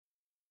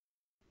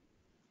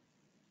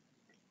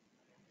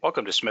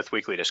Welcome to Smith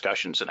Weekly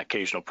Discussions, an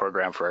occasional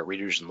program for our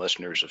readers and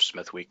listeners of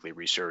Smith Weekly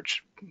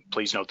Research.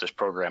 Please note this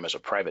program is a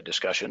private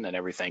discussion and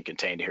everything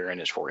contained herein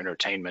is for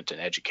entertainment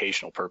and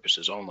educational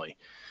purposes only.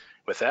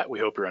 With that, we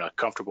hope you're in a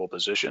comfortable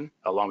position,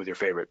 along with your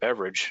favorite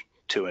beverage,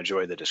 to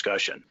enjoy the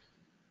discussion.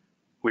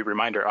 We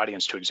remind our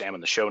audience to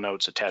examine the show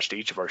notes attached to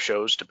each of our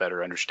shows to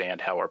better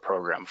understand how our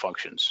program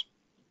functions.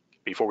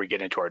 Before we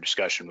get into our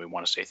discussion, we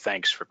want to say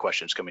thanks for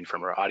questions coming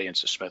from our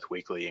audience of Smith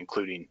Weekly,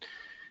 including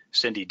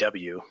Cindy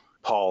W.,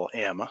 Paul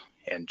M.,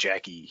 and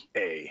Jackie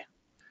A.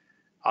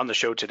 On the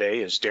show today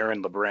is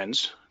Darren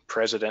Lebrenz,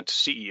 President,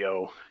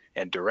 CEO,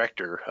 and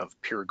Director of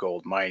Pure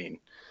Gold Mining,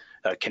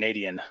 a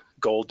Canadian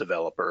gold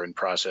developer in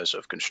process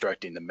of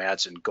constructing the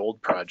Madsen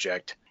Gold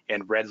Project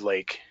in Red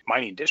Lake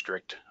Mining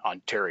District,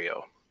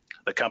 Ontario.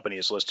 The company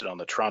is listed on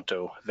the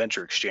Toronto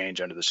Venture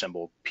Exchange under the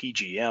symbol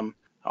PGM,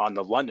 on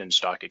the London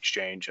Stock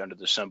Exchange under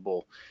the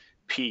symbol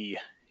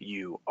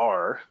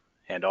PUR,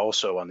 and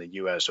also on the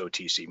US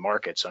OTC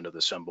markets under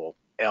the symbol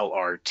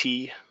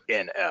LRTNF.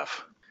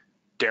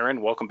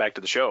 Darren, welcome back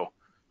to the show.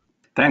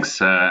 Thanks.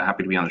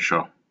 Happy to be on the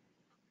show.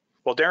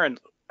 Well, Darren,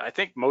 I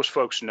think most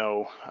folks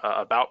know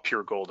about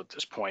Pure Gold at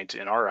this point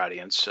in our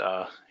audience,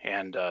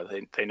 and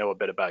they know a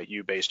bit about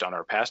you based on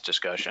our past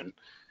discussion.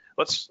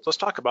 Let's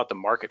talk about the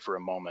market for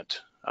a moment.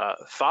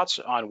 Thoughts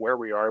on where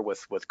we are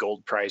with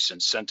gold price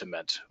and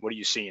sentiment. What are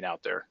you seeing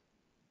out there?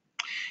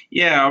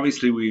 Yeah,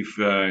 obviously we've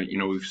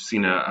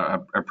seen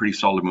a pretty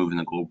solid move in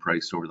the gold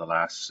price over the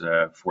last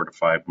 4 to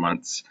 5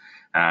 months.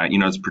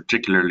 It's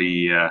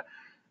particularly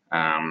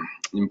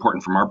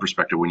important from our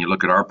perspective. When you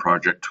look at our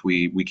project,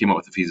 we came up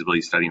with a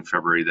feasibility study in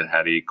February that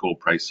had a gold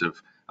price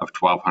of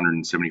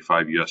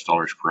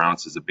 $1,275 per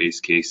ounce as a base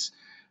case.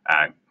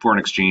 Foreign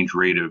exchange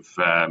rate of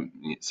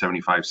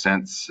 75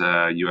 cents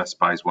US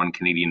buys one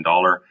Canadian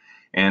dollar.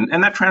 And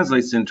that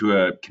translates into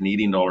a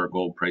Canadian dollar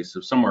gold price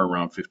of somewhere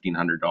around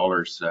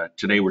 $1,500.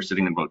 Today we're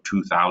sitting at about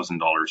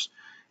 $2,000.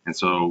 And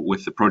so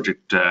with the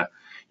project,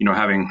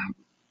 having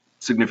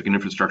significant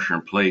infrastructure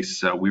in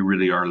place, we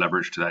really are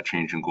leveraged to that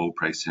change in gold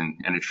price. And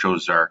it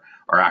shows our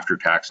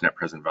after-tax net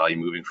present value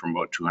moving from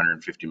about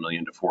 $250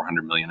 million to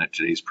 $400 million at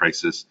today's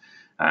prices,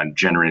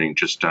 generating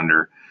just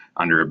under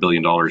 $1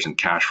 billion in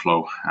cash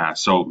flow.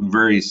 So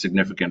very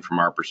significant from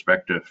our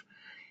perspective.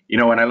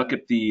 When I look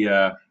at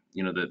the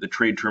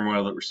trade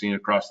turmoil that we're seeing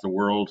across the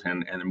world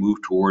and the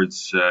move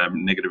towards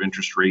negative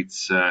interest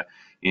rates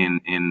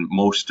in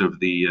most of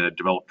the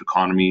developed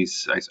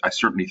economies, I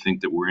certainly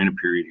think that we're in a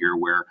period here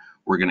where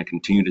we're going to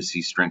continue to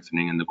see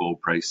strengthening in the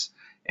gold price.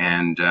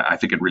 And I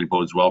think it really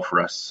bodes well for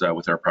us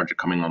with our project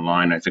coming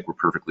online. I think we're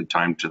perfectly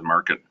timed to the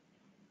market.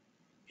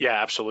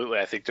 Yeah, absolutely.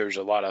 I think there's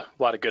a lot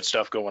of good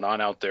stuff going on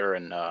out there,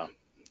 and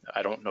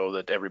I don't know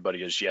that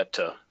everybody is yet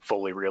to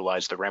fully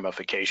realize the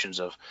ramifications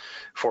of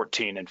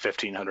 $1,400 and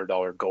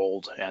 $1,500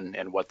 gold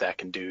and what that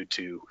can do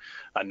to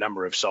a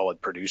number of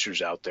solid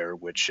producers out there,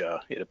 which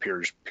it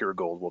appears Pure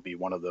Gold will be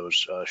one of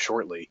those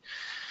shortly.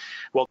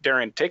 Well,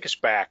 Darren, take us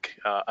back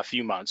a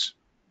few months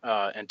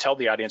and tell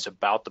the audience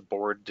about the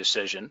board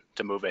decision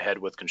to move ahead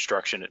with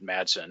construction at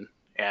Madsen,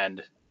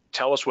 and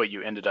tell us what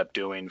you ended up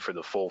doing for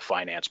the full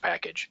finance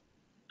package.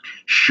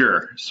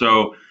 Sure.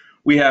 So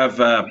we have,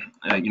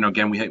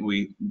 again,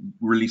 we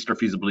released our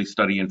feasibility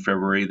study in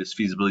February. This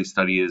feasibility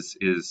study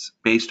is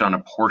based on a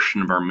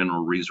portion of our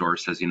mineral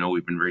resource. As you know,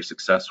 we've been very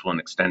successful in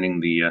extending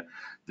the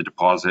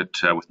deposit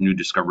with new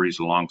discoveries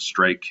along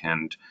strike,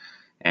 and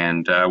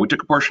we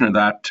took a portion of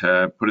that,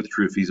 put it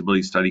through a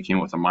feasibility study, came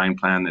up with a mine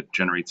plan that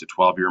generates a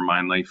 12-year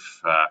mine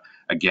life.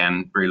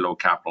 Again, very low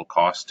capital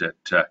cost at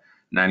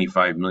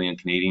 95 million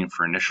Canadian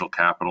for initial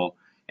capital,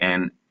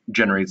 and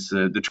generates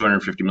the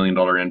 $250 million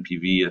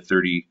NPV, a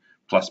 30+%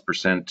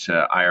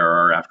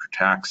 IRR after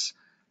tax,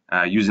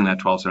 using that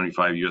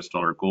 $1,275 US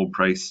dollar gold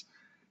price.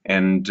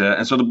 And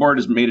so the board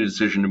has made a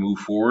decision to move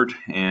forward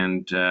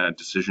and a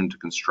decision to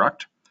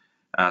construct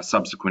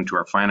subsequent to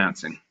our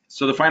financing.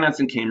 So the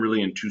financing came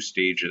really in 2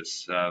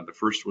 stages. The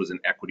first was an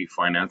equity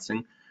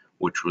financing,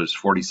 which was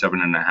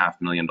 $47.5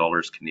 million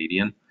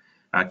Canadian.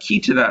 Key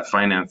to that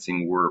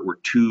financing were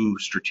 2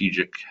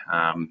 strategic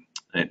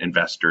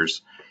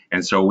investors.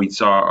 And so we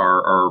saw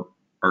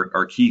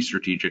our key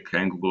strategic,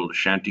 AngloGold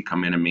Ashanti,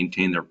 come in and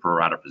maintain their pro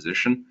rata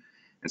position.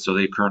 And so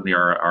they currently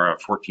are a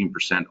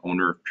 14%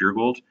 owner of Pure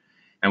Gold.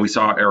 And we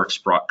saw Eric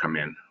Sprott come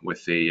in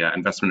with a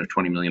investment of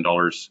 $20 million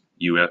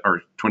US,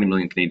 or 20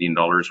 million Canadian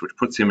dollars, which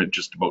puts him at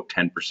just about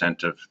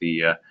 10% of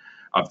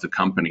the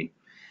company.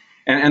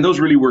 And those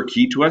really were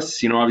key to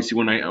us. Obviously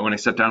when I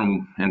sat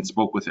down and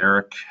spoke with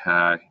Eric,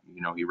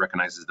 he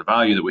recognizes the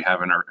value that we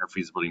have in our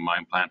feasibility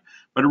mine plan.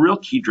 But a real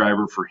key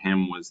driver for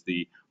him was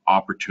the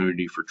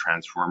opportunity for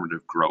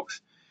transformative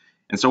growth.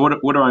 And so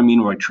what do I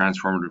mean by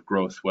transformative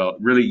growth? Well,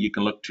 really you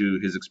can look to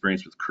his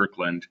experience with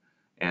Kirkland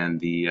and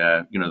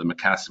the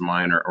Macassa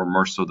mine, or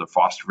more so the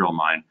Fosterville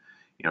mine.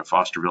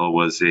 Fosterville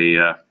was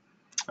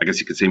I guess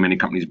you could say many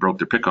companies broke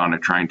their pick on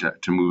it, trying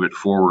to move it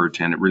forward.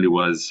 And it really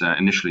was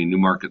initially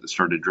Newmarket that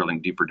started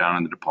drilling deeper down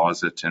in the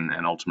deposit, and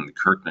ultimately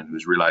Kirkland,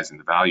 who's realizing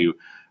the value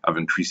of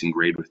increasing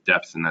grade with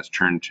depth, and that's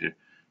turned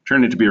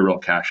turned into be a real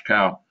cash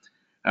cow.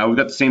 We've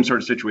got the same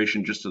sort of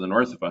situation just to the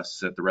north of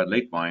us at the Red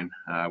Lake mine.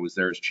 I was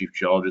there as chief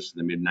geologist in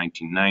the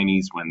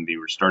mid-1990s when they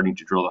were starting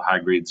to drill the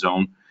high-grade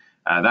zone.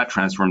 That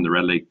transformed the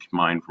Red Lake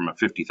mine from a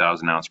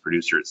 50,000 ounce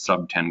producer at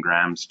sub 10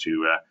 grams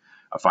to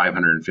a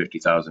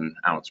 550,000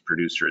 ounce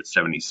producer at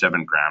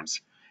 77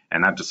 grams.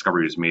 And that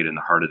discovery was made in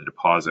the heart of the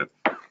deposit.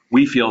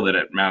 We feel that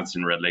at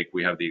Madsen Red Lake,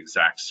 we have the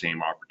exact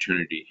same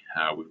opportunity.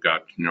 We've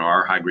got,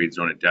 our high-grade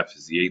zone at depth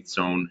is the 8th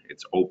zone.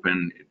 It's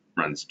open. It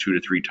runs 2 to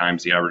 3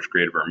 times the average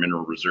grade of our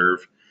mineral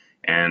reserve.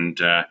 And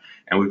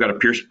we've got a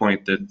pierce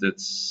point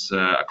that's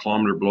a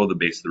kilometer below the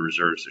base of the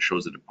reserves that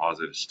shows the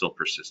deposit is still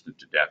persistent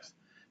to depth.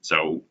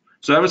 So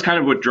that was kind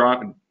of what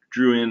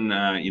drew in,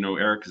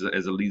 Eric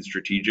as a lead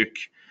strategic.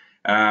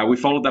 We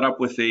followed that up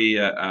with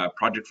a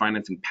project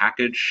financing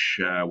package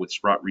with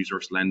Sprott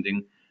Resource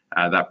Lending.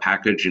 That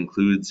package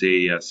includes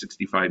a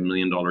 $65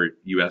 million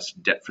US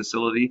debt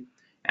facility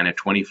and a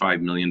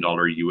 $25 million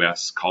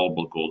US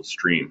callable gold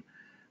stream.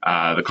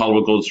 The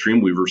callable gold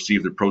stream we've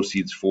received the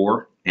proceeds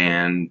for,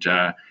 and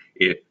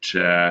it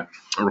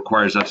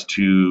requires us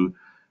to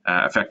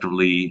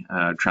effectively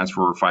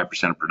transfer over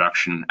 5% of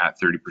production at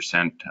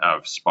 30%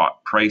 of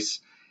spot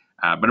price.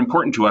 But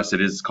important to us, it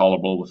is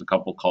callable with a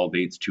couple call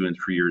dates 2 and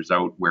 3 years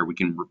out where we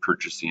can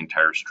repurchase the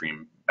entire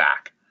stream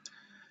back.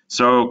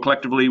 So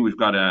collectively, we've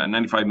got a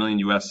 95 million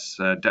US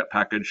debt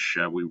package.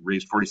 We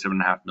raised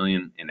 47.5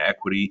 million in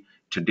equity.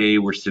 Today,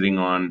 we're sitting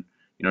on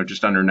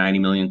just under 90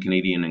 million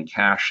Canadian in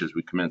cash as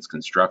we commence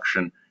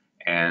construction,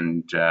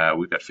 and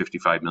we've got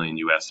 55 million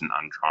US in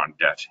undrawn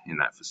debt in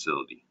that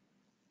facility.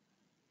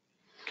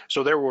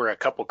 So there were a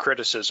couple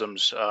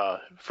criticisms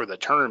for the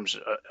terms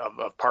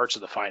of parts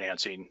of the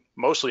financing,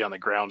 mostly on the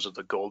grounds of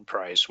the gold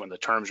price when the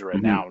terms were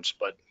announced.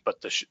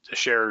 But the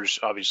shares,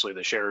 obviously,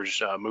 the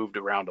shares moved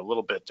around a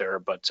little bit there.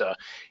 But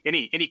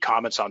any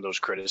comments on those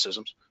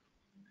criticisms?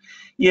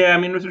 Yeah, I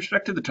mean, with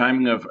respect to the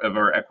timing of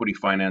our equity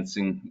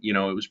financing, it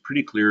was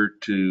pretty clear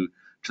to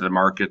the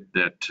market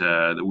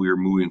that we were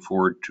moving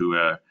forward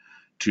to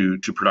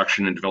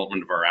production and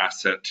development of our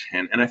asset,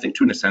 and I think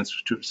to a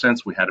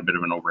sense we had a bit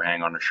of an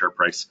overhang on our share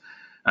price.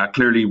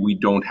 Clearly, we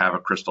don't have a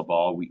crystal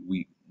ball.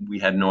 We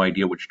had no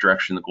idea which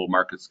direction the gold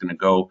market's going to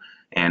go,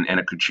 and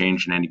it could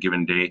change in any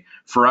given day.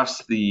 For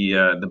us,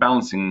 the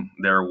balancing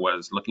there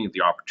was looking at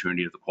the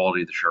opportunity of the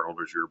quality of the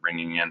shareholders we were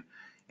bringing in.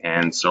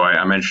 And so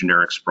I mentioned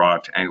Eric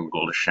Sprott,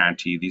 AngloGold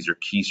Ashanti. These are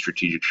key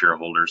strategic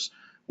shareholders,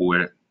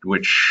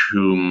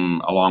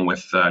 whom, along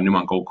with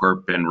Newmont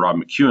Goldcorp and Rob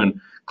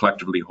McEwen,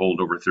 collectively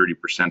hold over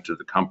 30% of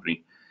the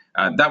company.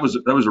 That was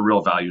a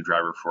real value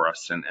driver for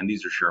us, and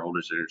these are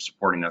shareholders that are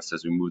supporting us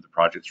as we move the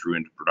project through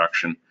into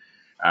production.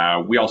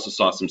 We also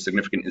saw some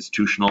significant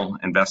institutional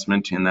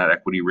investment in that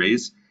equity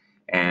raise,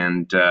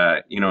 and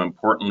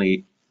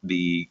importantly,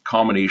 the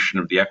combination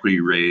of the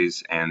equity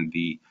raise and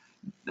the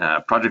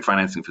project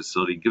financing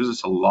facility gives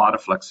us a lot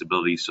of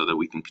flexibility so that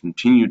we can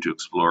continue to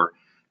explore,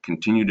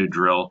 continue to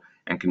drill,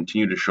 and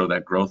continue to show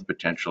that growth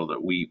potential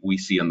that we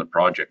see in the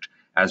project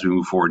as we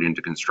move forward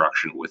into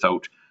construction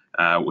without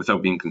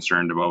being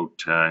concerned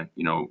about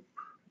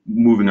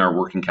moving our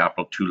working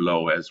capital too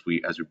low as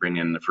we bring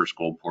in the first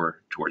gold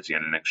pour towards the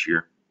end of next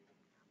year.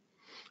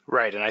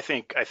 Right, and I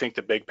think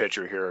the big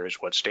picture here is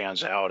what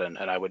stands out, and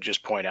I would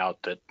just point out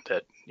that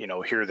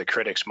here the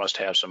critics must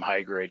have some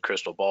high grade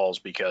crystal balls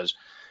because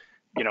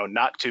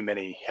not too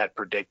many had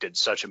predicted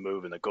such a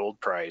move in the gold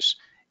price.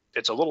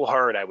 It's a little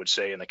hard, I would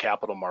say, in the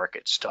capital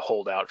markets to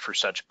hold out for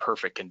such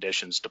perfect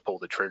conditions to pull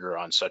the trigger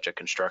on such a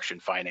construction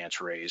finance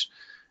raise.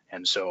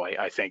 And so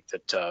I think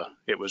that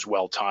it was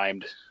well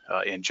timed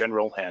in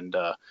general, and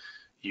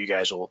you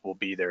guys will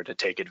be there to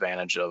take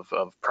advantage of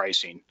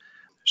pricing.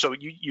 So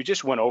you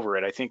just went over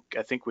it. I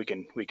think we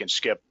can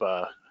skip.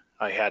 I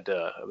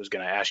was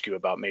going to ask you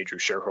about major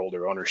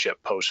shareholder ownership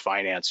post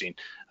financing.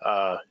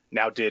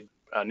 Now, did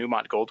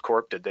Newmont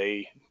Goldcorp, did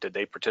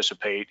they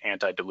participate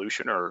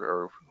anti-dilution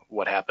or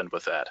what happened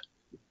with that?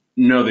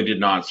 No, they did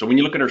not. So when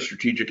you look at our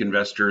strategic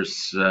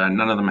investors, none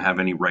of them have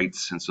any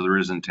rights, and so there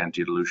isn't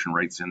anti-dilution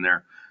rights in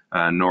there,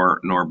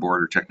 nor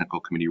board or technical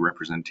committee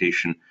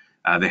representation.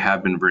 They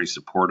have been very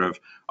supportive.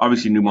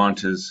 Obviously,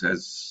 Newmont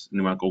as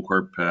Newmont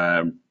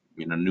Goldcorp.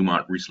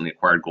 Newmont recently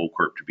acquired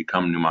Goldcorp to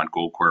become Newmont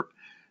Goldcorp.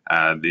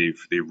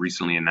 They've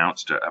recently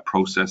announced a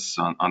process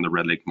on the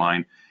Red Lake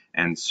mine.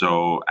 And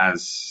so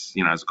as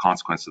a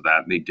consequence of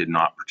that, they did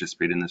not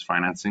participate in this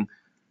financing.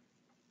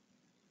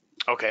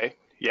 Okay.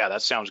 Yeah,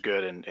 that sounds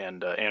good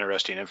and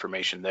interesting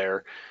information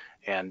there.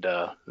 And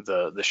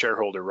the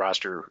shareholder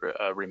roster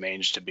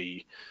remains to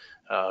be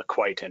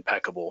quite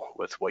impeccable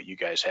with what you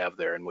guys have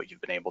there and what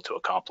you've been able to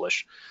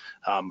accomplish.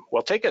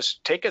 Well, take us.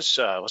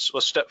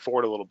 Let's step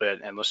forward a little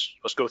bit and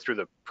let's go through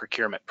the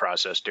procurement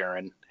process,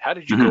 Darren. How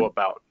did you go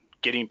about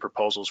getting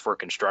proposals for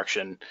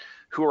construction?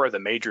 Who are the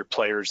major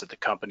players that the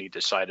company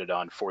decided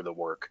on for the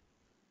work?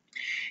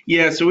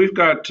 Yeah, so we've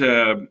got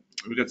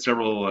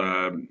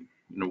several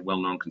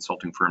well-known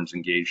consulting firms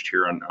engaged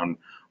here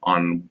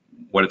on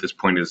what at this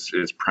point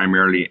is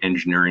primarily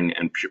engineering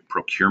and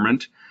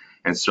procurement.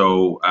 And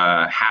so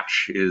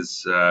Hatch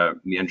is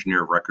the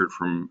engineer of record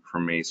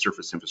from a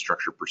surface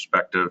infrastructure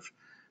perspective.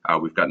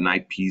 We've got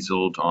Knight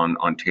Piésold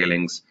on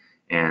tailings,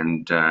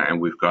 and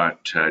we've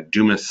got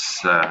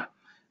Dumas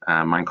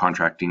Mine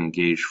Contracting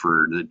engaged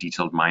for the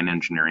detailed mine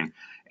engineering.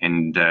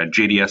 And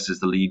JDS is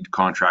the lead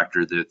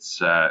contractor that's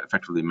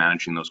effectively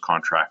managing those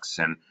contracts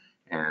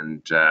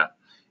and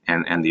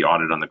the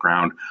audit on the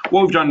ground.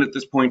 What we've done at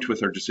this point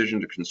with our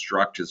decision to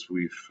construct is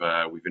we've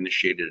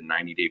initiated a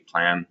 90-day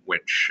plan,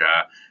 which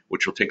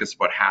will take us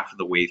about half of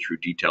the way through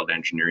detailed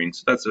engineering.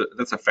 So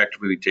that's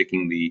effectively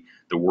taking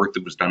the work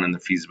that was done in the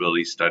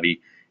feasibility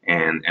study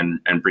and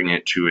bringing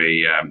it to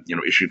a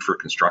issued for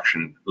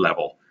construction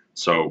level.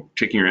 So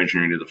taking your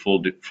engineering to the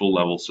full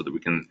level so that we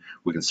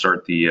can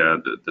start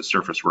the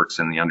surface works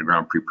and the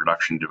underground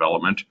pre-production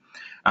development.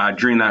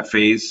 During that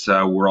phase,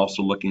 we're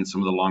also looking at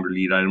some of the longer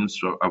lead items,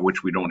 of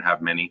which we don't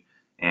have many,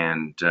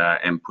 and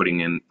putting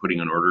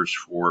in orders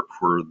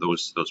for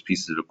those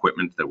pieces of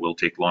equipment that will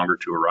take longer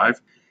to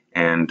arrive.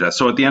 And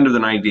so at the end of the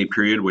 90-day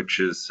period, which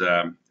is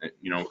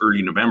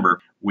early November,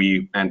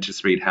 we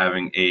anticipate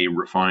having a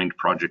refined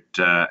project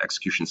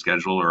execution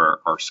schedule,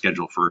 or our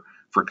schedule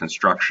for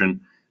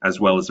construction, as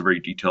well as a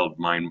very detailed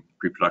mine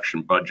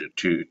pre-production budget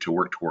to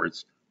work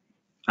towards.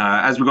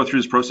 As we go through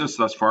this process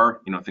thus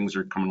far, things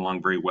are coming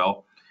along very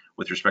well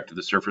with respect to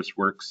the surface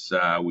works.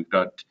 We've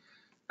got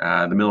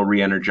the mill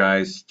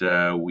re-energized.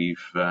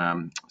 We've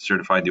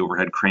certified the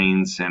overhead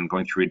cranes and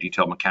going through a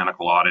detailed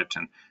mechanical audit,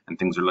 and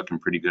things are looking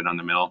pretty good on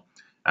the mill.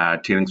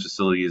 Tailings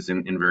facility is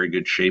in very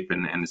good shape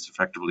and is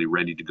effectively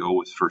ready to go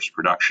with first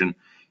production.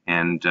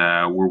 And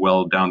we're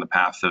well down the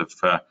path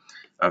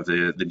of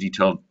the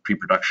detailed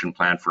pre-production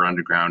plan for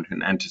underground,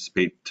 and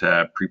anticipate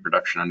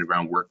pre-production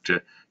underground work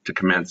to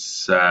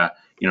commence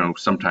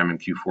sometime in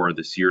Q4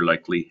 this year,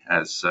 likely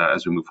as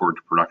we move forward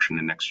to production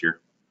in next year.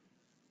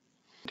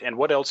 And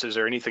what else, is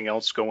there anything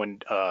else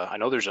going? I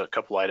know there's a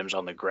couple items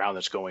on the ground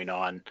that's going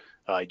on.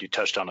 You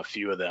touched on a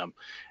few of them.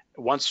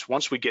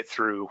 Once we get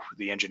through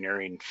the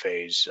engineering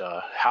phase,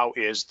 how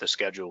is the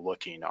schedule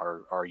looking?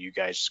 Are you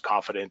guys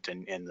confident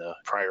in the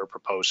prior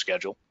proposed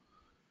schedule?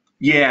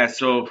 Yeah,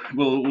 so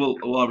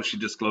we'll obviously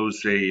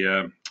disclose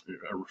a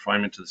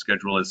refinement to the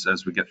schedule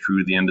as we get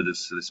through the end of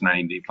this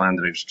 90-day plan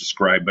that I just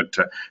described, but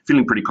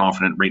feeling pretty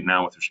confident right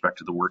now with respect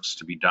to the works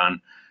to be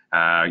done.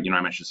 I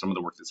mentioned some of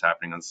the work that's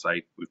happening on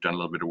site. We've done a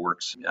little bit of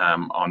works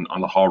on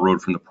the haul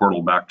road from the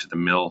portal back to the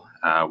mill.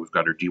 We've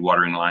got our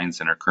dewatering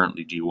lines and are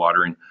currently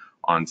dewatering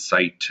on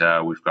site.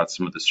 We've got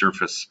some of the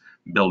surface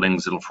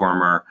buildings that'll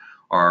form our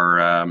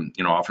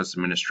office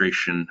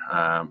administration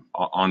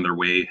on their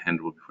way,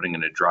 and we'll be putting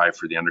in a drive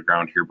for the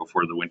underground here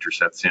before the winter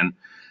sets in.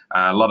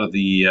 A lot of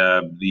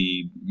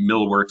the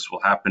mill works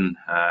will happen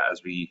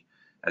as we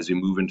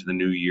move into the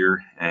new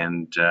year,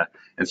 and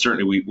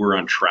certainly we're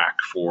on track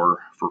for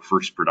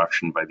first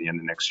production by the end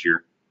of next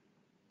year.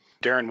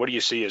 Darren, what do you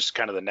see as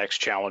kind of the next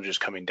challenges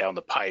coming down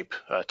the pipe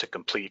to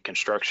complete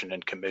construction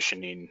and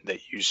commissioning that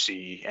you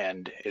see,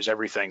 and is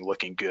everything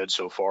looking good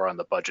so far on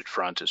the budget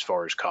front as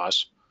far as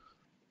costs?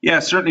 Yeah,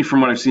 certainly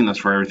from what I've seen thus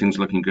far, everything's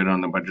looking good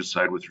on the budget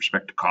side with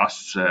respect to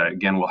costs.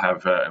 Again, we'll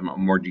have a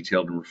more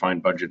detailed and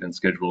refined budget and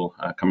schedule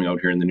coming out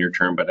here in the near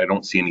term, but I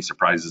don't see any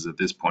surprises at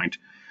this point.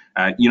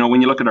 When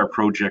you look at our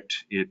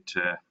project, if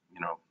I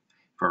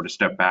were to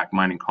step back,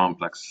 mining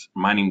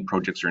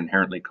projects are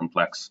inherently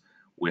complex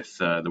with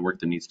the work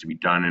that needs to be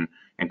done,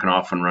 and can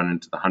often run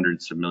into the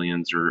hundreds of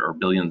millions or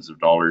billions of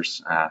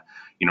dollars.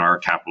 Our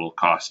capital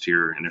cost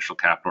here, initial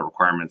capital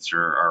requirements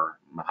are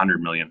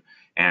 100 million.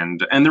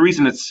 And the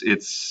reason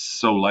it's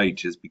so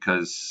light is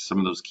because some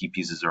of those key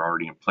pieces are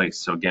already in place.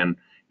 So again,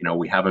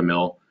 we have a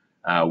mill,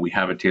 we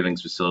have a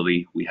tailings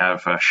facility, we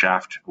have a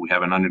shaft, we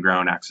have an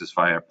underground access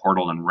via a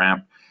portal and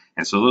ramp.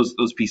 And so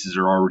those pieces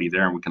are already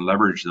there, and we can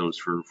leverage those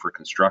for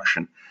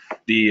construction.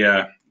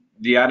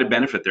 The added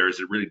benefit there is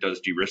it really does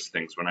de-risk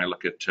things. When I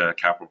look at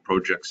capital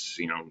projects,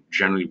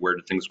 generally where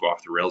do things go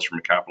off the rails from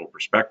a capital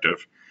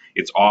perspective?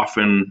 It's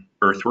often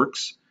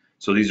earthworks.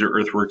 So these are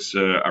earthworks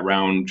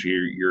around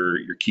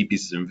your key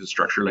pieces of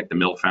infrastructure, like the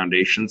mill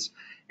foundations,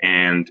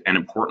 and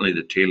importantly,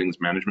 the tailings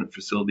management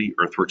facility,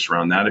 earthworks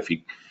around that.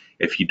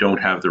 If you don't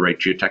have the right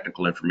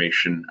geotechnical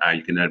information,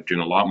 you can end up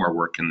doing a lot more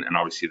work, and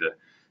obviously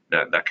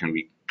that can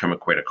become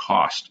quite a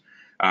cost.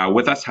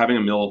 With us having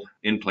a mill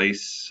in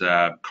place,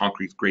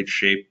 concrete's great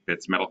shape,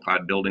 it's metal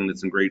clad building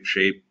that's in great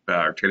shape,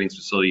 our tailings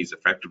facility is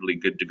effectively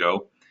good to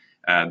go.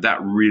 That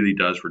really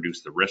does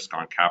reduce the risk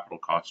on capital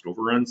cost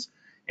overruns.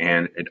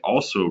 And it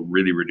also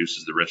really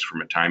reduces the risk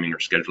from a timing or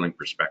scheduling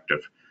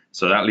perspective.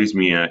 So that leaves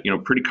me,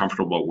 pretty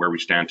comfortable about where we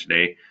stand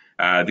today.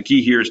 The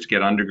key here is to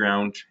get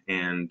underground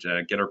and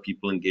get our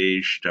people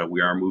engaged.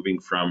 We are moving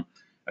from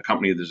a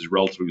company that is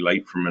relatively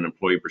light from an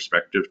employee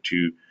perspective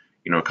to,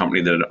 a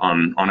company that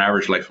on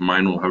average life of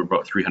mine will have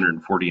about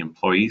 340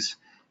 employees.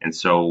 And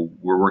so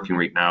we're working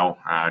right now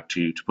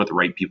to put the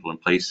right people in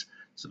place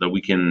so that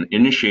we can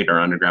initiate our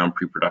underground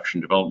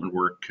pre-production development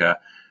work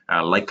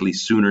likely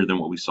sooner than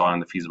what we saw in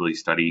the feasibility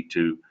study,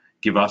 to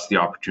give us the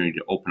opportunity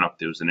to open up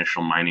those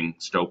initial mining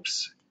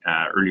stopes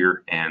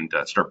earlier and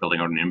start building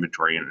out an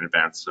inventory in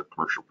advance of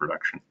commercial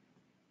production.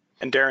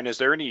 And Darren, is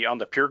there any, on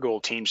the Pure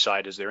Gold team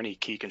side, is there any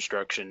key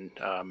construction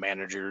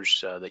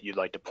managers that you'd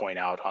like to point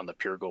out on the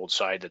Pure Gold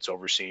side that's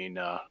overseeing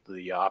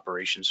the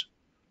operations?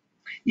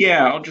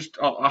 Yeah,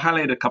 I'll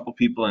highlight a couple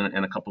people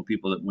and a couple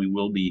people that we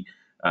will be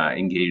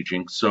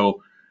engaging.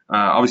 So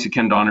obviously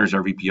Ken Donner is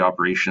our VP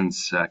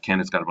operations. Ken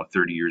has got about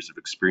 30 years of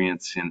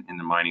experience in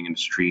the mining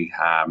industry,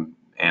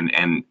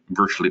 and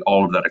virtually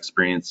all of that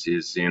experience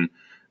is in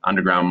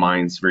underground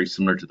mines, very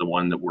similar to the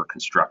one that we're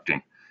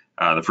constructing.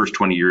 The first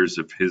 20 years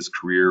of his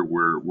career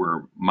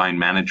were mine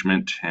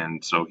management,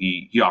 and so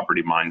he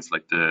operated mines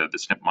like the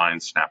Snip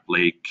mines, Snap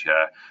Lake,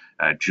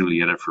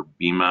 Julietta for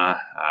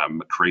Bema,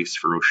 Macrace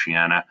for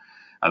Oceana.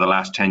 The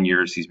last 10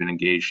 years he's been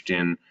engaged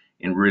in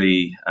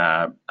really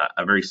a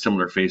very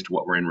similar phase to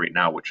what we're in right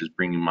now, which is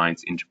bringing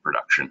mines into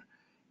production.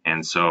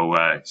 And so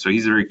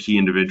he's a very key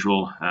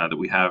individual that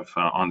we have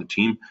on the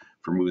team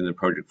for moving the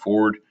project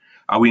forward.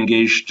 We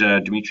engaged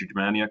Dmitry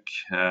Demaniuk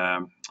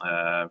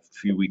a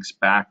few weeks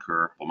back,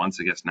 or a couple months,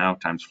 I guess now,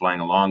 time's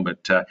flying along,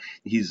 but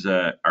he's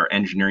our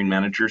engineering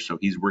manager, so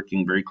he's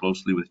working very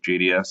closely with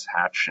JDS,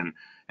 Hatch, and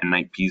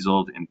Knight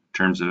Piesold in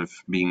terms of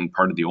being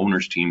part of the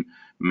owner's team,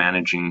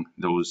 managing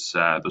those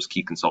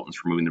key consultants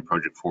for moving the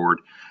project forward.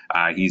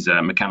 He's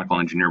a mechanical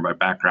engineer by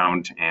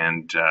background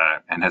and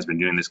has been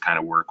doing this kind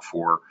of work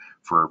for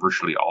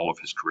virtually all of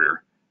his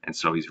career. And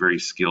so he's very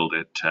skilled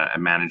at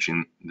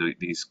managing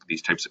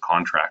these types of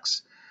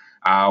contracts.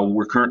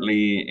 We're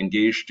currently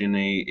engaged in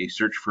a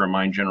search for a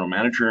mine general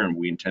manager, and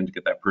we intend to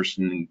get that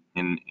person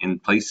in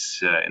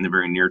place in the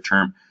very near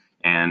term.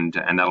 And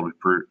that'll be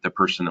the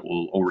person that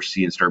will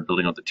oversee and start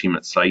building out the team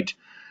at site.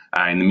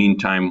 In the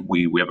meantime,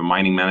 we have a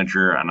mining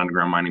manager, an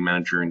underground mining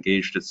manager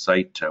engaged at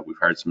site. We've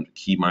hired some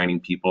key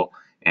mining people,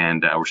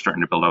 and we're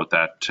starting to build out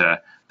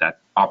that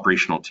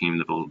operational team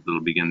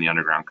that'll begin the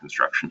underground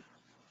construction.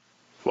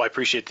 Well, I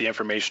appreciate the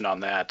information on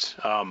that.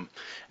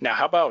 Now,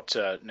 how about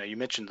now you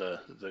mentioned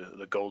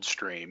the gold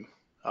stream.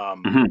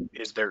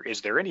 Is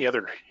there any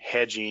other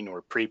hedging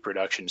or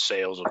pre-production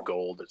sales of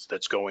gold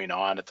that's going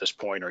on at this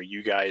point? Are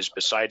you guys,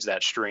 besides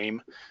that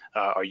stream,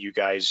 are you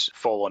guys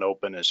full and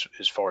open as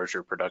far as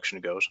your production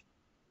goes?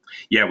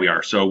 Yeah, we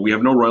are. So we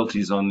have no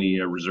royalties on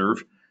the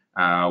reserve.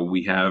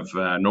 We have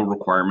no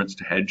requirements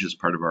to hedge as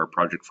part of our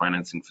project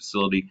financing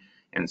facility.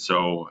 And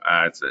so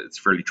it's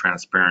fairly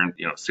transparent,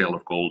 sale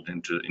of gold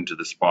into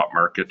the spot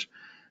market.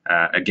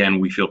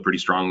 Again, we feel pretty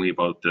strongly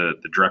about the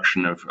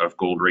direction of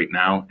gold right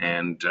now,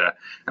 and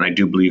I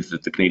do believe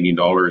that the Canadian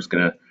dollar is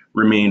going to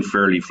remain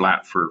fairly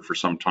flat for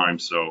some time.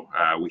 So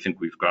we think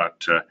we've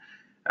got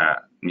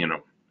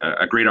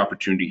a great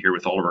opportunity here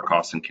with all of our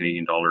costs in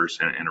Canadian dollars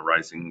and a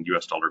rising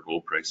US dollar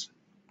gold price.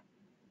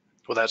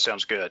 Well, that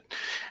sounds good.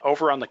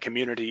 Over on the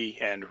community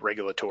and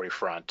regulatory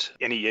front,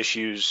 any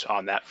issues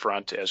on that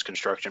front as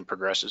construction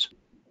progresses?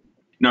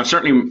 No,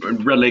 certainly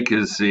Red Lake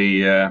is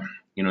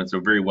it's a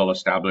very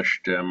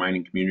well-established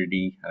mining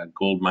community.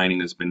 Gold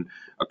mining has been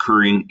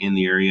occurring in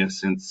the area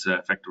since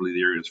effectively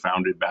the area was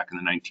founded back in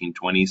the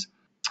 1920s.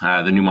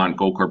 The Newmont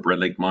Goldcorp Red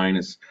Lake mine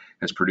has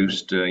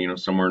produced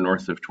somewhere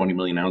north of 20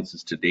 million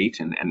ounces to date,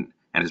 and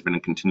has been in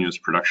continuous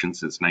production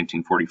since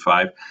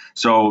 1945.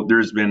 So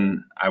there's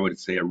been, I would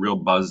say, a real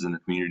buzz in the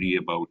community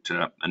about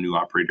a new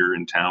operator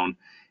in town,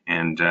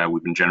 and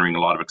we've been generating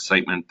a lot of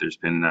excitement. There's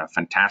been a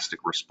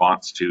fantastic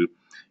response to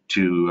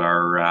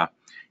our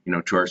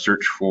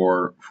search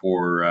for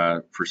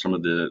some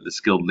of the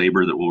skilled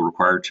labor that we'll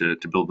require to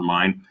build the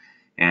mine,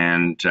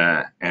 and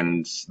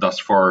thus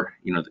far,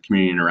 the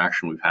community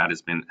interaction we've had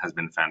has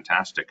been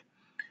fantastic.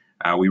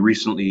 We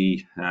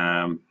recently,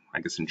 I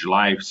guess in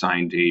July,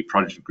 signed a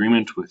project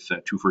agreement with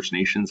two First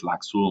Nations,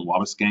 Lac Seul and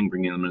Wabauskang,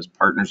 bringing them as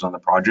partners on the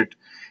project,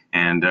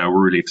 and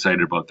we're really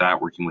excited about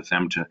that, working with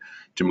them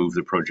to move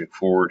the project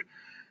forward.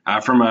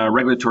 From a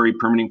regulatory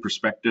permitting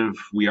perspective,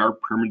 we are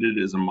permitted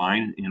as a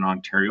mine in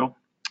Ontario.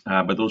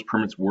 But those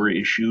permits were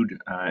issued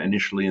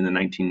initially in the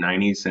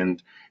 1990s,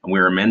 and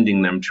we're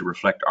amending them to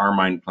reflect our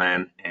mine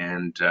plan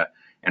and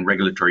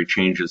regulatory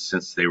changes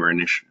since they were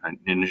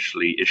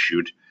initially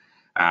issued.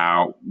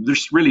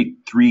 There's really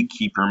three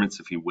key permits,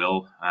 if you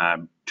will.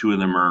 Two of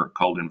them are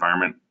called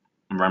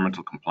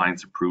environmental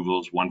compliance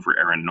approvals. One for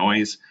air and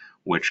noise,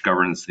 which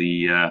governs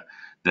the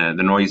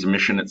noise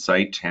emission at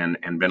site and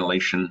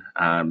ventilation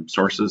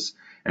sources.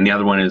 And the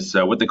other one is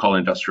what they call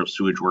industrial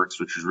sewage works,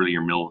 which is really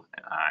your mill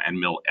and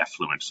mill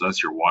effluent. So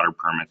that's your water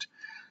permit.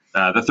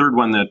 The third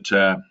one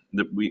that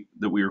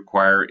we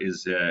require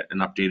is an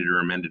updated or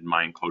amended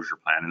mine closure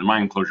plan. And the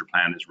mine closure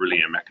plan is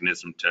really a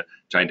mechanism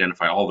to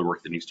identify all the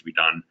work that needs to be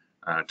done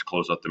to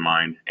close out the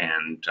mine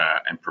and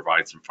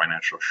provide some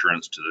financial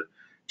assurance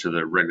to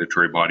the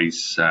regulatory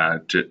bodies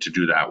to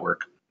do that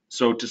work.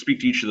 So to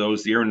speak to each of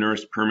those, the air and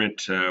noise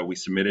permit we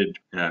submitted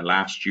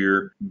last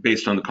year.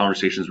 Based on the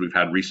conversations we've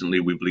had recently,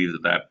 we believe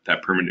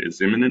that permit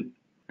is imminent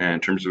in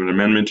terms of an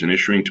amendment and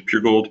issuing to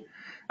Pure Gold.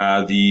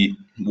 The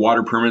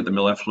water permit, the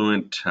mill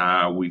effluent,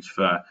 we've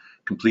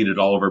completed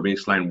all of our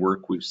baseline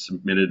work. We've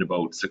submitted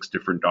about 6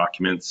 different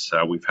documents.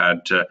 We've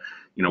had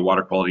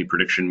water quality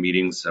prediction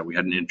meetings. We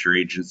had an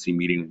interagency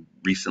meeting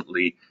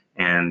recently,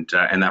 and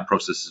that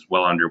process is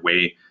well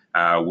underway.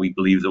 We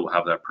believe that we'll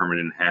have that permit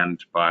in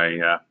hand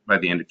by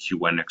the end of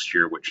Q1 next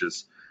year, which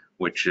is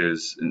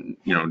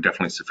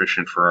definitely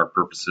sufficient for our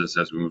purposes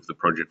as we move the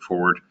project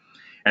forward.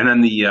 And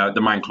then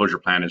the mine closure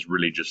plan is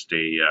really just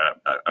a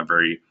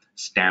very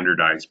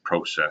standardized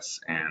process,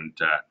 and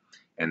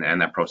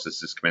that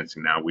process is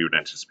commencing now. We would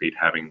anticipate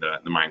having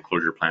the mine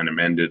closure plan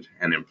amended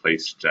and in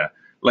place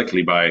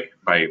likely by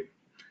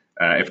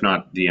if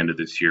not the end of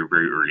this year,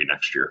 very early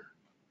next year.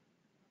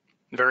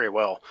 Very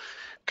well.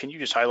 Can you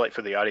just highlight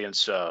for the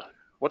audience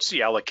what's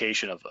the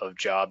allocation of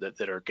job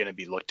that are going to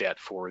be looked at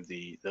for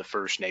the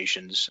First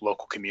Nations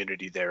local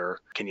community there?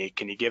 Can you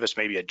give us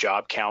maybe a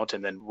job count,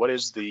 and then what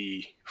is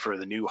for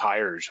the new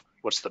hires,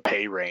 what's the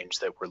pay range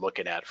that we're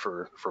looking at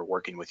for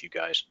working with you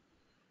guys?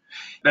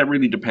 That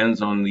really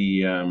depends on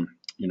the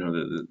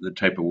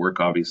type of work.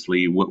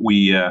 Obviously, what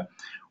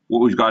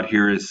we've got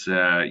here is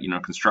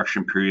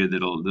construction period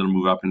that'll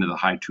move up into the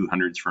high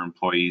 200s for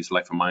employees.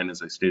 Life of mine,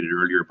 as I stated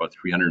earlier, about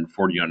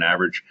 340 on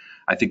average.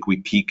 I think we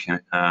peak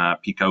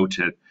out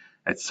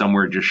at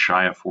somewhere just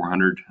shy of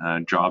 400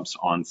 jobs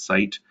on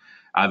site.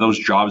 Those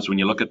jobs, when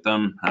you look at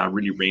them,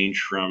 really range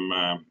from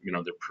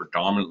they're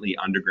predominantly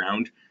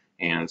underground,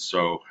 and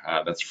so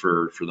that's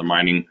for the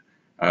mining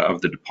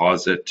of the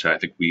deposit. I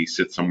think we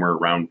sit somewhere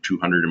around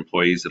 200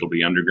 employees that'll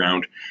be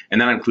underground,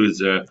 and that includes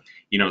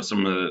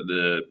some of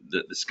the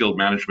skilled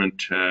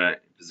management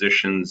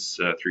positions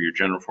through your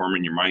general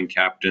foreman, your mine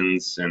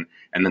captains, and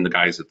then the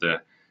guys that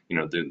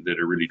that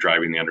are really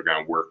driving the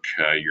underground work,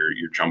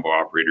 your jumbo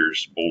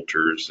operators,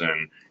 bolters,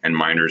 and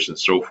miners, and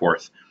so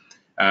forth.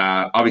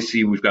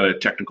 Obviously, we've got a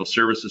technical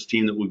services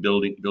team that we're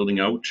building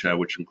out,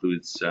 which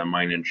includes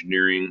mine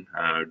engineering,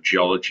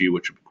 geology,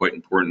 which will be quite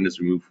important as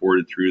we move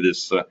forward through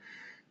this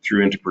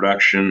through into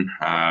production,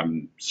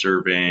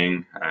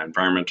 surveying,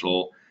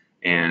 environmental,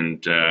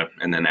 and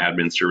then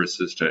admin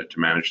services to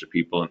manage the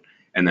people,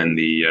 and then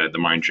the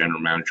mine general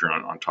manager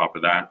on top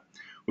of that.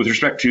 With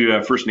respect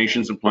to First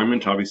Nations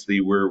employment,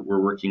 obviously we're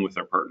working with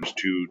our partners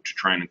to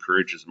try and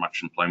encourage as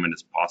much employment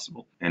as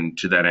possible, and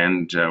to that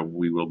end,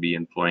 we will be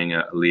employing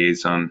a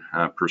liaison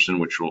person,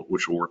 which will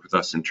work with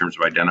us in terms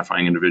of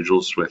identifying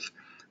individuals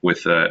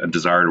with a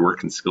desired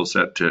work and skill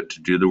set to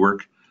do the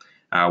work.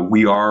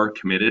 We are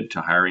committed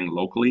to hiring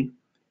locally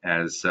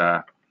as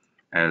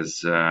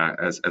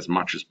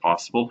much as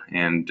possible.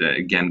 And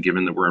again,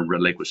 given that we're in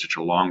Red Lake with such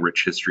a long,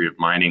 rich history of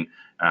mining,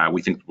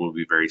 we think we'll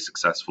be very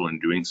successful in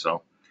doing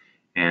so.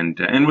 And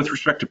with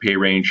respect to pay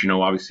range,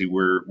 obviously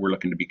we're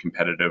looking to be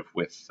competitive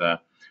with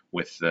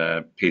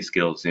pay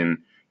scales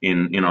in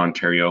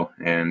Ontario,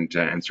 and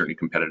certainly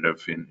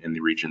competitive in the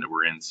region that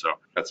we're in. So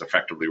that's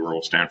effectively where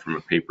we'll stand from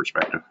a pay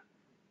perspective.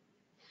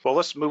 Well,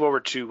 let's move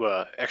over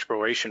to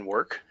exploration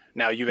work.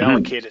 Now, you've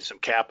allocated some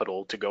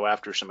capital to go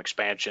after some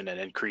expansion and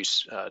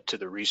increase to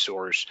the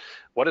resource.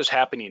 What is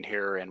happening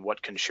here, and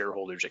what can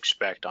shareholders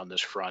expect on this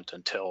front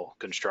until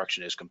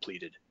construction is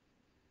completed?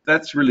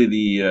 That's really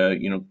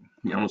the,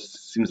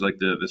 almost seems like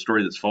the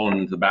story that's fallen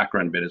into the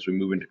background a bit as we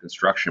move into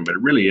construction, but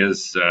it really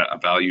is a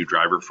value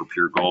driver for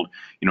Pure Gold.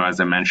 As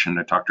I mentioned,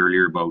 I talked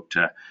earlier about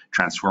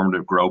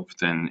transformative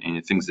growth and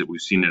things that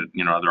we've seen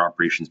at, other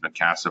operations,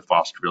 Macassa,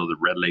 Fosterville, the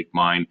Red Lake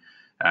mine.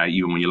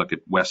 Even when you look at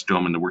West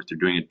Dome and the work they're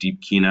doing at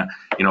Deep Kiena,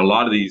 a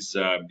lot of these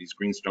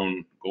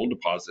greenstone gold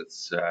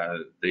deposits,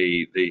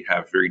 they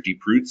have very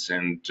deep roots,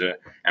 and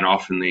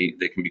often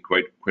they can be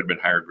quite a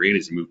bit higher grade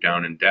as you move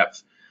down in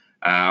depth.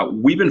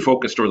 We've been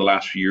focused over the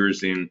last few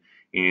years in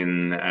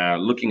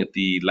looking at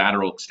the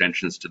lateral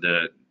extensions to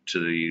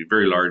the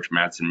very large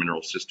Madsen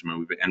mineral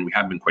system, and we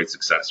have been quite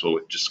successful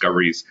with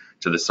discoveries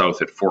to the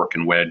south at Fork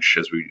and Wedge,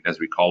 as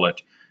we call it.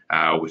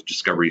 With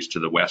discoveries to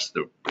the west,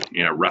 the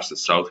Russet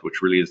South,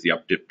 which really is the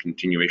up-dip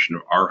continuation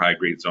of our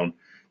high-grade zone,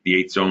 the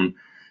 8 zone.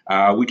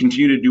 We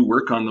continue to do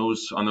work on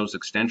those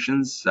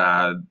extensions.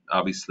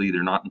 Obviously,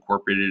 they're not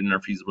incorporated in our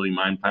feasibility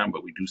mine plan,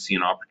 but we do see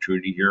an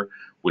opportunity here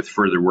with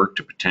further work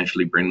to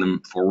potentially bring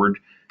them forward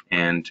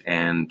and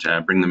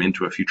bring them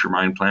into a future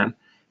mine plan.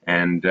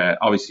 And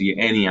obviously,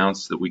 any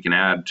ounce that we can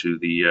add to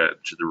the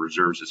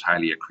reserves is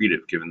highly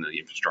accretive, given that the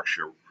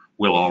infrastructure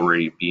will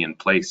already be in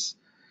place.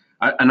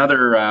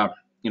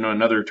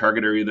 Another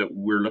target area that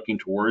we're looking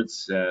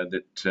towards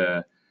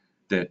that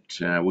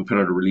we put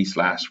out a release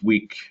last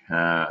week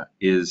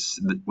is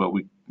what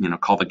we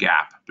call the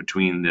gap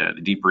between the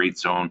deeper 8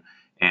 zone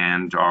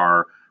and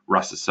our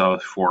Russet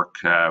South, Fork,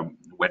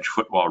 Wedge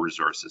footwall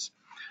resources.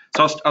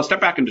 So I'll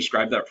step back and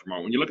describe that for a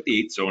moment. When you look at the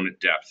 8 zone at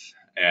depth,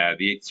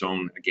 the 8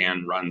 zone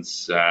again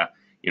runs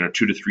 2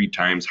 to 3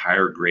 times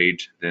higher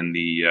grade than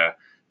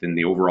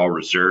the overall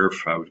reserve.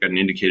 We've got an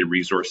indicated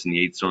resource in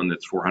the 8 zone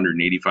that's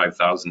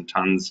 485,000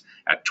 tons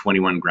at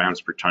 21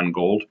 grams per ton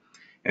gold.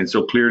 And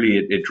so clearly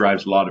it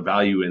drives a lot of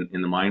value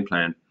in the mine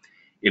plan.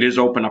 It is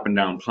open up and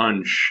down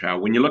plunge.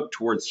 When you look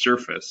towards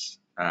surface,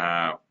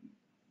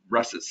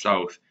 Russet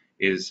South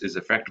is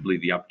effectively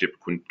the up-dip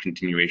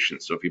continuation.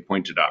 So if you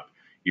point it up,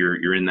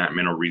 you're in that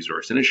mineral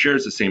resource. And it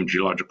shares the same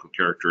geological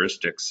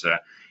characteristics.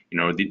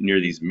 near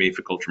these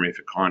mafic,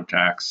 ultramafic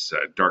contacts,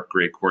 dark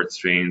gray quartz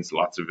veins,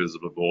 lots of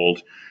visible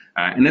gold.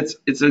 And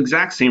it's the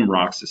exact same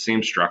rocks, the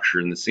same structure,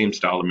 and the same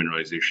style of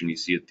mineralization you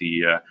see at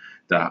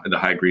the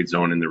high grade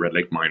zone in the Red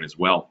Lake mine as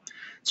well.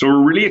 So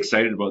we're really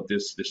excited about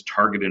this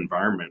target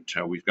environment.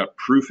 We've got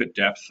proof at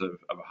depth of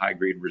a high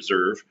grade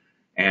reserve,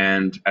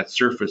 and at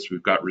surface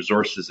we've got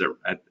resources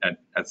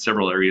at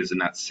several areas in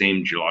that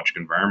same geologic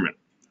environment.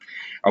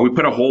 We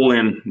put a hole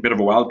in, a bit of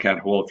a wildcat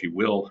hole, if you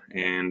will,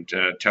 and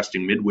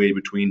testing midway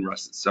between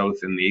Russet South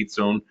and the 8th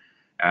zone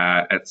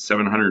at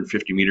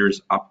 750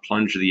 meters up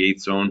plunge of the 8th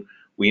zone.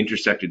 We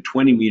intersected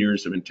 20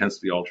 meters of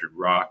intensely altered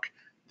rock,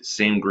 the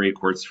same gray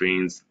quartz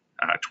veins,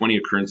 20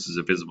 occurrences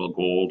of visible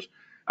gold.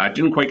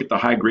 Didn't quite get the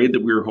high grade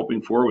that we were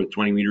hoping for with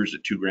 20 meters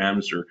at 2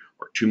 grams or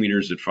 2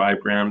 meters at 5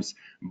 grams.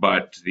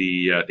 But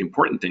the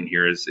important thing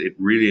here is it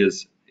really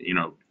is,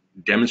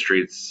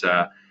 demonstrates,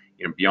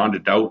 beyond a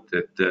doubt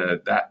that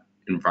that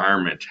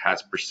environment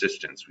has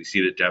persistence. We see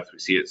it at depth, we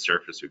see it at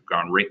surface, we've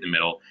gone right in the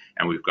middle,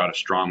 and we've got a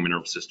strong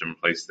mineral system in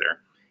place there.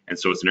 And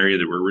so it's an area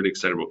that we're really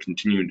excited about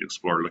continuing to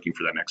explore, looking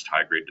for that next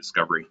high grade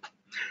discovery.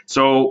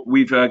 So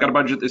we've got a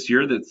budget this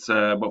year that's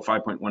about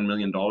 $5.1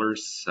 million.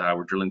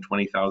 We're drilling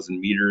 20,000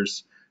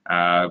 meters,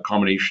 a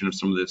combination of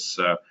some of this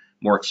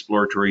more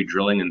exploratory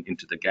drilling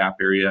into the gap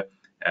area,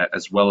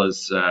 as well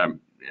as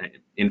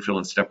infill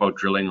and step out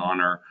drilling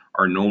on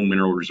our known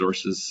mineral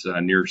resources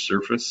near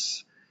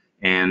surface.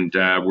 And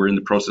we're in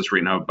the process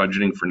right now of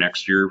budgeting for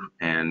next year.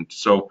 And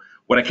so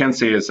what I can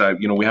say is,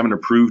 we haven't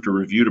approved or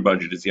reviewed a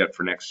budget as yet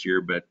for next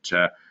year, but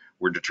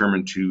we're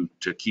determined to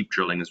keep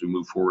drilling as we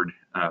move forward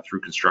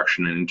through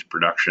construction and into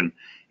production.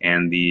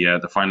 And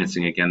the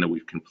financing, again, that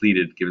we've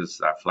completed gives us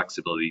that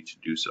flexibility to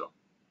do so.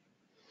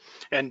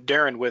 And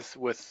Darren,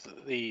 with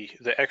the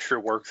extra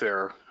work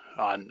there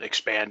on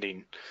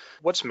expanding,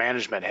 what's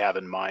management have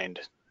in mind?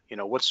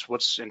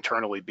 What's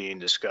internally being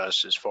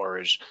discussed as far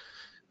as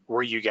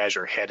where you guys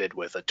are headed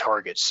with a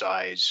target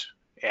size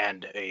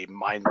and a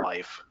mine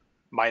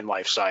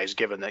life size,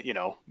 given that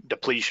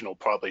depletion will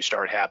probably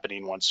start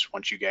happening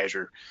once you guys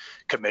are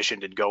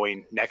commissioned and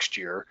going next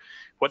year.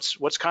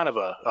 What's kind of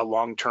a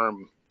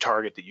long-term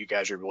target that you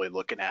guys are really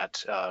looking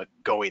at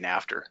going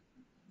after?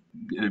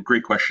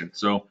 Great question.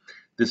 So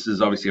this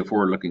is obviously a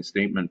forward-looking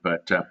statement,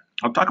 but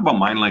I'll talk about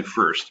mine life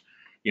first.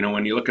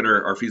 When you look at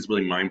our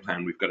feasibility mine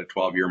plan, we've got a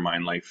 12-year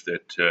mine life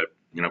that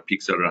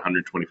peaks out at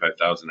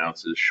 125,000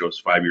 ounces, shows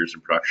 5 years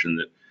in production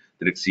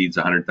that exceeds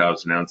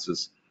 100,000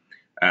 ounces.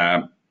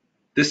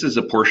 This is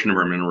a portion of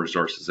our mineral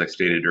resources, I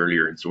stated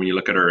earlier. And so when you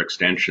look at our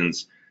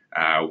extensions,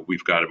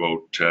 we've got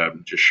about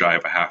just shy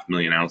of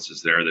 500,000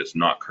 ounces there that's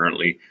not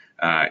currently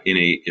in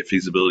a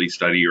feasibility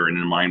study or in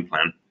a mine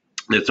plan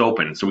that's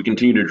open. So we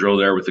continue to drill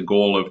there with the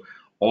goal of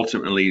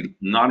ultimately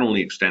not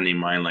only extending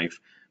mine life,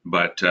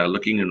 but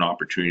looking at an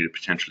opportunity to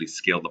potentially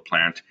scale the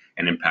plant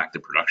and impact the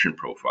production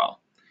profile.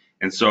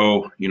 And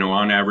so,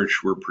 on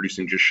average, we're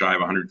producing just shy of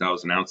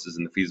 100,000 ounces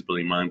in the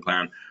feasibility mine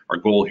plan. Our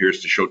goal here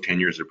is to show 10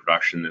 years of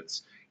production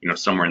that's,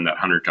 somewhere in that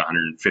 100 to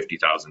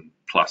 150,000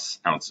 plus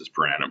ounces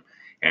per annum.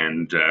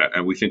 And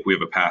we think we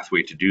have a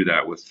pathway to do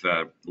that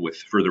with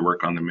further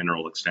work on the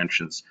mineral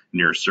extensions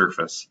near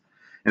surface.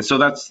 And so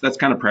that's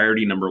kind of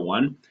priority number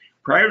one.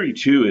 Priority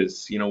two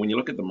is, when you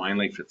look at the mine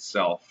life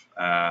itself,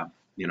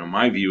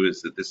 my view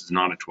is that this is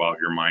not a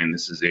 12-year mine.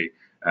 This is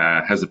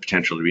has the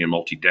potential to be a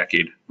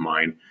multi-decade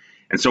mine.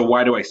 And so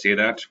why do I say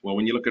that? Well,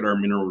 when you look at our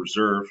mineral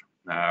reserve,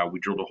 we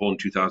drilled a hole in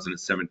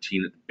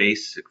 2017 at the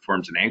base. It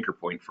forms an anchor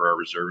point for our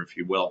reserve, if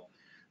you will,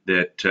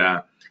 that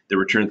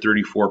returned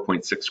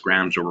 34.6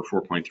 grams over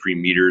 4.3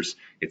 meters.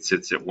 It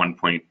sits at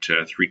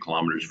 1.3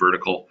 kilometers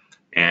vertical.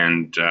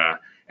 And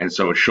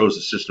so it shows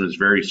the system is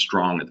very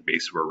strong at the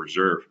base of our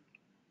reserve.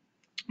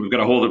 We've got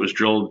a hole that was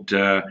drilled,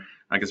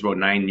 I guess about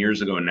 9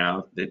 years ago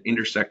now, that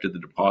intersected the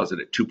deposit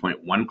at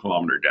 2.1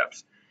 kilometer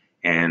depth.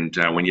 And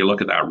when you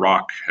look at that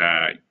rock,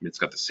 it's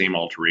got the same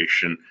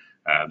alteration,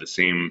 the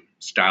same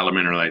style of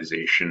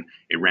mineralization.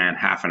 It ran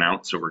 1/2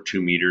 ounce over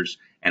 2 meters.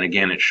 And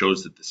again, it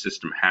shows that the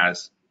system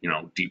has,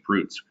 deep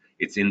roots.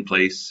 It's in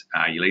place.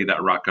 You lay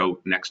that rock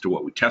out next to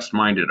what we test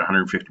mined at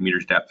 150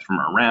 meters depth from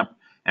our ramp,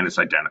 and it's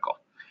identical.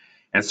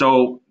 And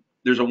so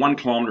there's a 1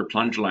 kilometer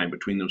plunge line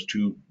between those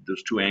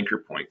two anchor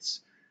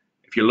points.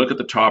 If you look at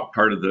the top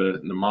part of the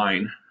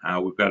mine,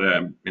 we've got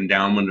an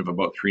endowment of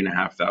about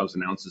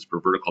 3,500 ounces per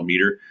vertical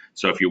meter.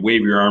 So if you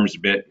wave your arms a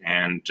bit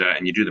and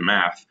you do the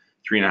math,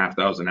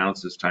 3,500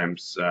 ounces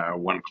times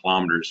 1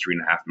 kilometer is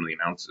 3.5 million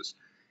ounces.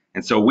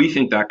 And so we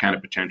think that kind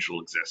of potential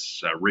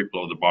exists right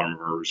below the bottom of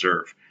our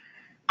reserve.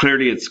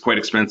 Clearly, it's quite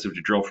expensive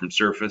to drill from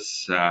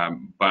surface,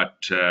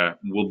 but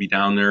we'll be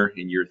down there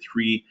in year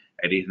 3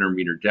 at 800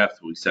 meter depth.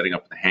 We'll be setting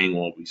up the hang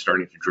wall. We'll be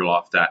starting to drill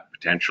off that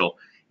potential.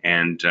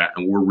 And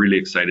we're really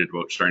excited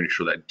about starting to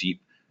show that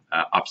deep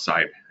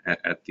upside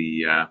at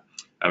the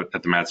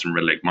Madsen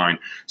Red Lake mine.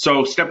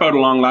 So step out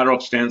along lateral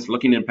extents,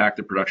 looking to impact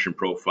the production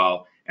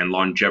profile, and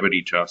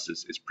longevity to us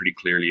is pretty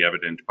clearly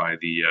evident by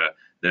the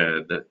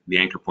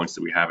anchor points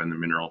that we have in the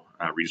mineral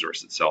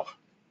resource itself.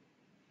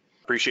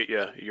 Appreciate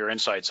your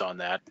insights on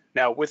that.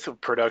 Now, with the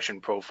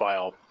production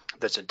profile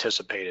that's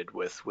anticipated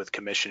with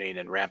commissioning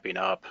and ramping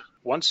up,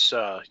 once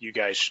you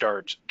guys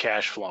start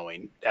cash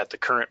flowing at the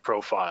current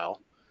profile,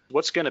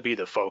 what's going to be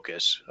the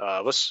focus?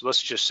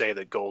 Let's just say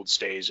that gold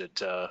stays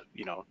at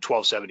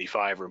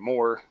 1275 or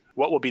more.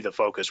 What will be the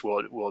focus?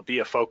 Will it be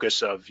a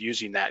focus of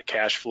using that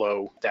cash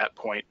flow at that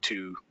point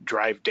to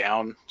drive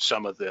down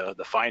some of the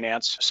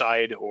finance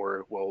side,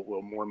 or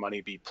will more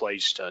money be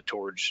placed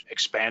towards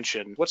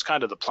expansion? What's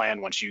kind of the plan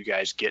once you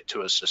guys get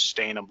to a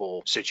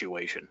sustainable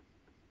situation?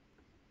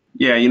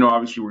 Yeah,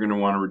 obviously we're going to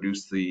want to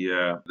reduce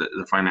the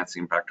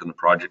financing impact on the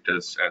project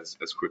as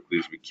quickly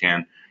as we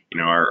can.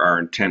 Our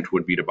intent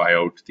would be to buy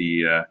out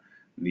the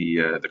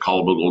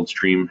callable gold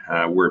stream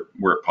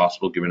where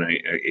possible, given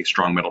a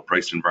strong metal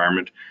price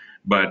environment.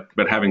 But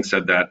having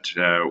said that,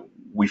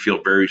 we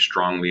feel very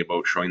strongly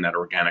about showing that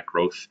organic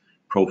growth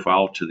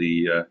profile to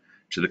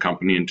the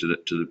company and to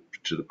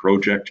the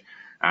project.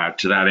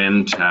 To that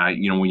end,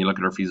 when you look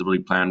at our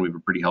feasibility plan, we have a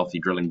pretty healthy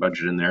drilling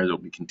budget in there that we'll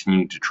be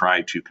continuing to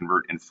try to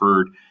convert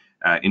inferred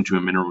into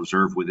a mineral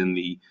reserve within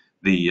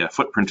the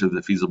footprint of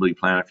the feasibility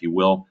plan, if you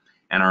will.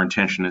 And our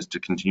intention is to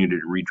continue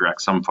to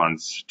redirect some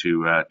funds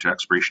to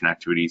exploration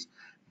activities,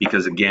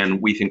 because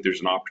again, we think there's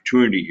an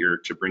opportunity here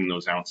to bring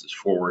those ounces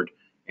forward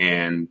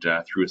and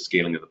through a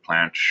scaling of the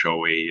plant,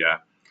 show a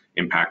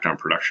impact on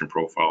production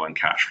profile and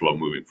cash flow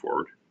moving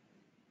forward.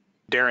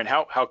 Darren,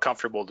 how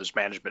comfortable does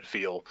management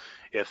feel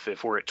if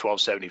we're at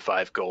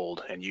 1275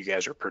 gold and you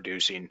guys are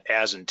producing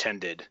as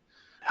intended?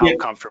 How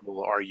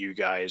comfortable are you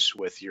guys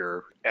with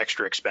your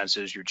extra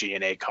expenses, your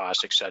G&A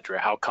costs, et cetera?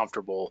 How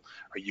comfortable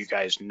are you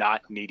guys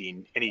not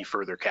needing any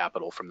further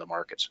capital from the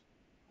markets?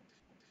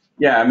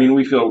 Yeah, I mean,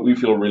 we feel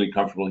really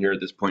comfortable here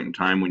at this point in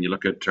time. When you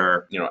look at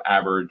our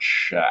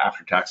average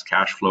after-tax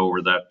cash flow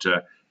over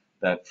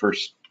that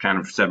first kind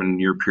of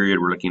 7-year period,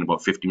 we're looking at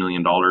about $50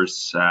 million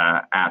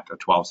at a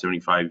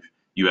 $12.75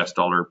 US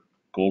dollar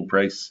gold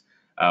price.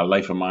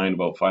 Life of mine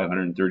about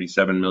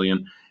 537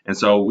 million. And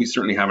so we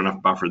certainly have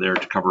enough buffer there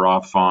to cover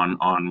off on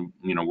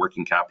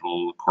working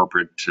capital,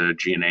 corporate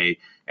G&A,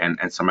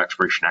 and some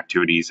exploration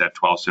activities at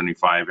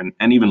 12.75,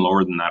 and even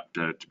lower than that,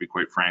 to be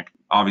quite frank.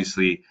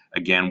 Obviously,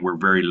 again, we're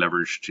very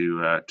leveraged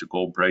to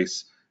gold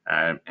price,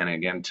 and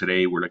again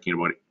today we're looking at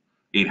about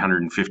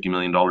 $850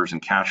 million in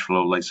cash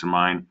flow, life of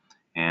mine,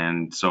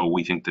 and so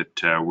we think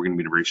that we're going to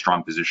be in a very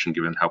strong position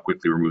given how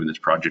quickly we're moving this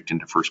project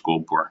into first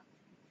gold pour.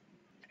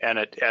 And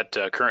at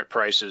current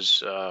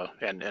prices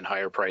and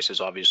higher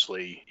prices,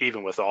 obviously,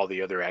 even with all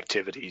the other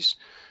activities,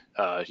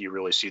 you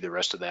really see the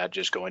rest of that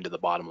just going to the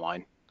bottom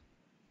line.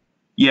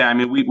 Yeah, I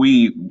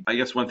mean, I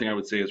guess one thing I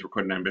would say is we're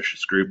quite an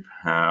ambitious group.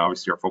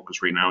 Obviously, our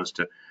focus right now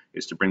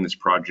is to bring this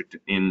project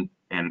in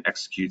and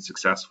execute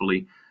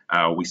successfully.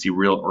 We see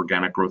real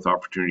organic growth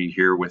opportunity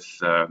here with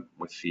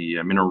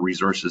the mineral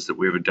resources that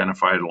we have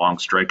identified along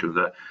strike of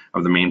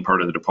the main part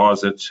of the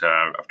deposit.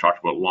 I've talked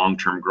about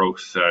long-term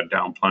growth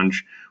down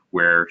plunge,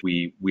 where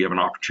we have an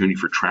opportunity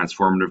for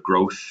transformative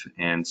growth.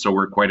 And so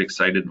we're quite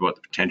excited about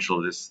the potential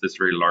of this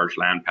very large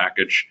land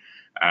package.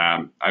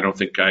 I don't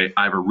think I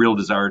have a real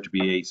desire to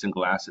be a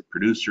single asset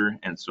producer.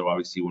 And so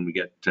obviously when we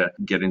get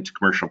into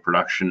commercial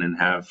production and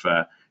have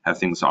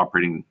things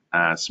operating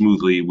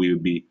smoothly, we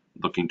would be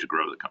looking to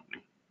grow the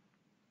company.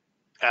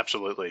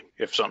 Absolutely.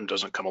 If something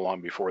doesn't come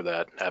along before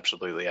that,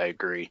 absolutely, I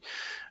agree.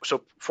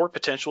 So for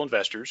potential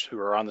investors who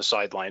are on the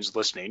sidelines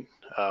listening,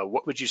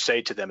 what would you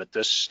say to them at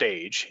this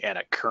stage and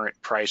at current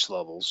price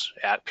levels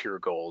at Pure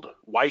Gold?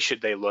 Why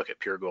should they look at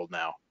Pure Gold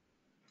now?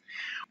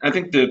 I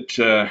think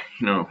that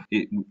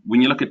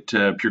when you look at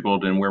Pure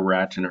Gold and where we're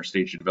at in our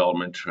stage of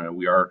development,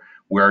 we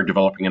are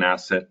developing an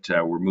asset.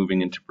 We're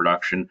moving into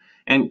production,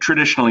 and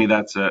traditionally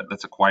that's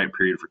a quiet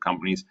period for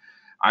companies.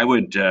 I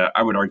would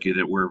argue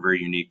that we're a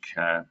very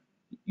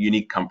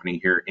unique company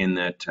here in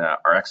that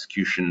our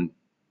execution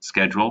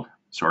schedule,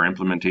 so our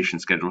implementation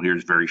schedule here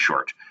is very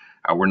short.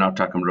 We're not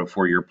talking about a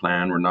 4-year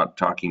plan. We're not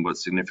talking about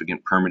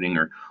significant permitting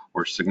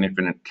or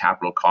significant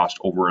capital cost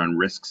overrun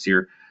risks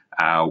here.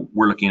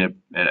 We're looking at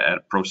a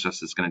process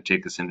that's going to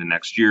take us into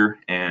next year,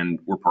 and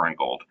we're pouring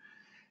gold.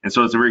 And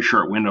so it's a very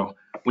short window.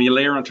 When you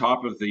layer on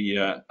top of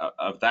the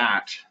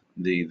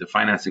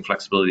financing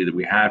flexibility that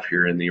we have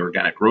here and the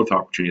organic growth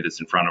opportunity that's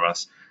in front of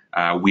us,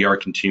 we are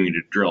continuing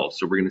to drill.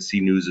 So we're going to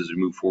see news as we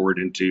move forward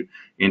into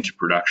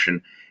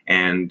production,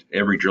 and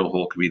every drill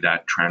hole could be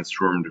that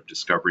transformative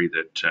discovery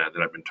that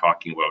I've been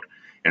talking about.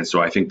 And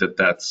so I think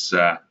that's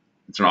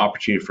it's an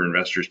opportunity for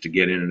investors to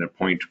get in at a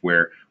point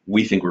where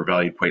we think we're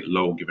valued quite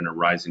low given a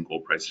rising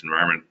gold price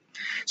environment.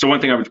 So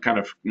one thing I would kind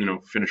of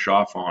finish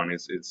off on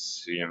is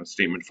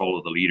statement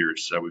follow the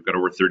leaders. We've got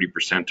over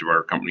 30% of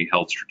our company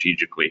held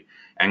strategically.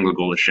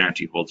 AngloGold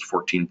Ashanti holds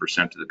 14%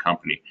 of the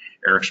company.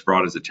 Eric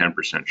Sprott is a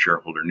 10%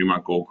 shareholder.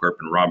 Newmont Goldcorp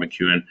and Rob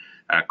McEwen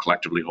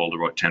collectively hold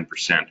about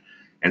 10%.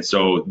 And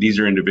so these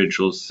are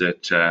individuals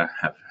that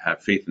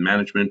have faith in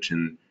management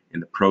and in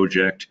the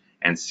project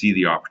and see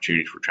the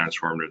opportunity for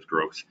transformative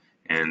growth.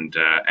 And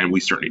we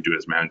certainly do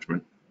as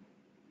management.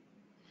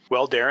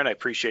 Well, Darren, I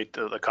appreciate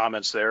the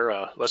comments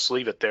there. Let's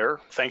leave it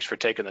there. Thanks for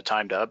taking the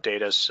time to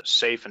update us.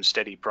 Safe and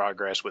steady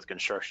progress with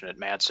construction at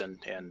Matson,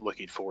 and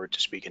looking forward to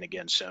speaking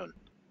again soon.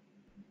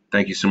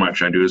 Thank you so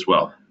much. I do as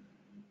well.